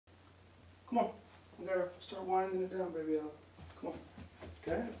Come on. We gotta start winding it down, baby Ella. Come on.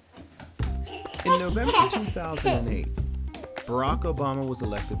 Okay? In November 2008, Barack Obama was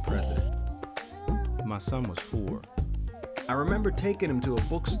elected president. My son was 4. I remember taking him to a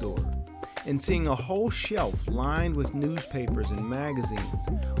bookstore and seeing a whole shelf lined with newspapers and magazines,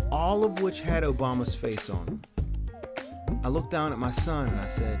 all of which had Obama's face on them. I looked down at my son and I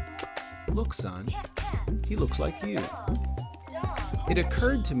said, "Look, son, he looks like you." It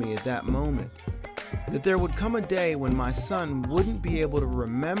occurred to me at that moment that there would come a day when my son wouldn't be able to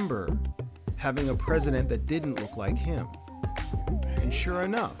remember having a president that didn't look like him. And sure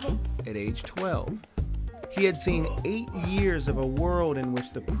enough, at age 12, he had seen 8 years of a world in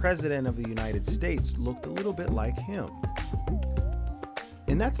which the President of the United States looked a little bit like him.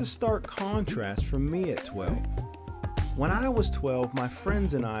 And that's a stark contrast from me at 12. When I was 12, my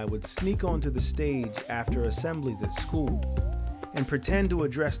friends and I would sneak onto the stage after assemblies at school and pretend to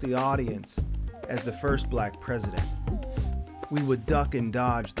address the audience as the first black president. We would duck and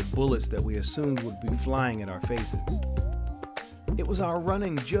dodge the bullets that we assumed would be flying at our faces. It was our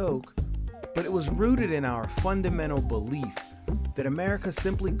running joke, but it was rooted in our fundamental belief that America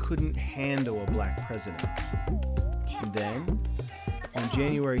simply couldn't handle a black president. And then, on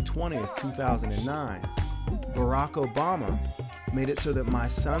January 20th, 2009, Barack Obama made it so that my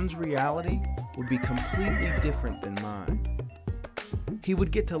son's reality would be completely different than mine. He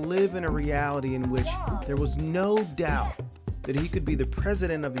would get to live in a reality in which there was no doubt that he could be the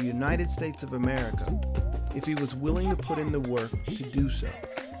President of the United States of America if he was willing to put in the work to do so.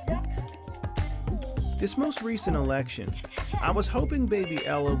 This most recent election, I was hoping baby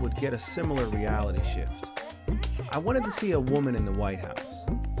Ella would get a similar reality shift. I wanted to see a woman in the White House.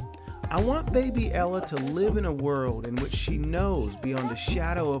 I want baby Ella to live in a world in which she knows beyond a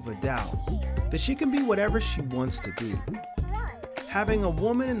shadow of a doubt that she can be whatever she wants to be. Having a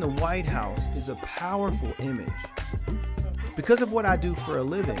woman in the White House is a powerful image. Because of what I do for a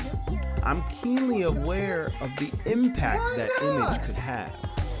living, I'm keenly aware of the impact that image could have.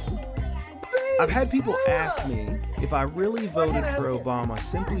 I've had people ask me if I really voted for Obama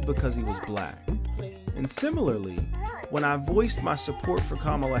simply because he was black. And similarly, when I voiced my support for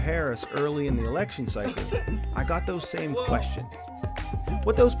Kamala Harris early in the election cycle, I got those same questions.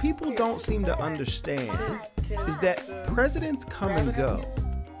 What those people don't seem to understand is that presidents come and go,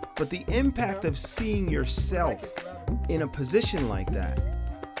 but the impact of seeing yourself in a position like that,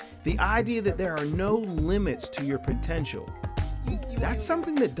 the idea that there are no limits to your potential, that's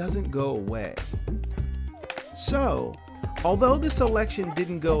something that doesn't go away. So, although this election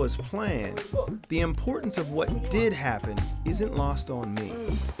didn't go as planned, the importance of what did happen isn't lost on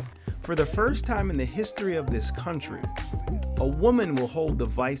me. For the first time in the history of this country, a woman will hold the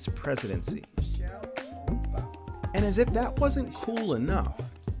vice presidency. And as if that wasn't cool enough,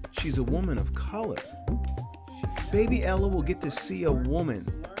 she's a woman of color. Baby Ella will get to see a woman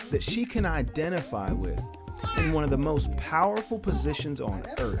that she can identify with in one of the most powerful positions on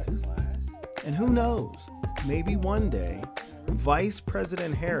earth. And who knows, maybe one day, Vice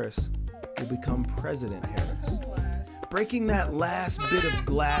President Harris will become President Harris, breaking that last bit of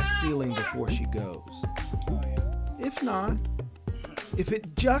glass ceiling before she goes. If not, if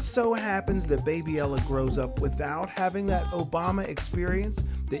it just so happens that baby Ella grows up without having that Obama experience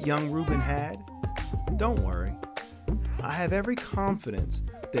that young Ruben had, don't worry. I have every confidence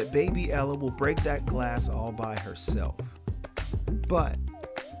that baby Ella will break that glass all by herself. But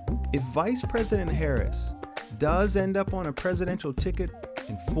if Vice President Harris does end up on a presidential ticket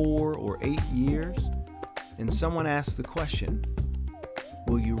in 4 or 8 years, and someone asks the question,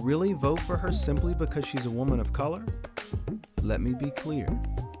 will you really vote for her simply because she's a woman of color? Let me be clear.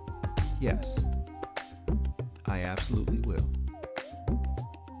 Yes, I absolutely will.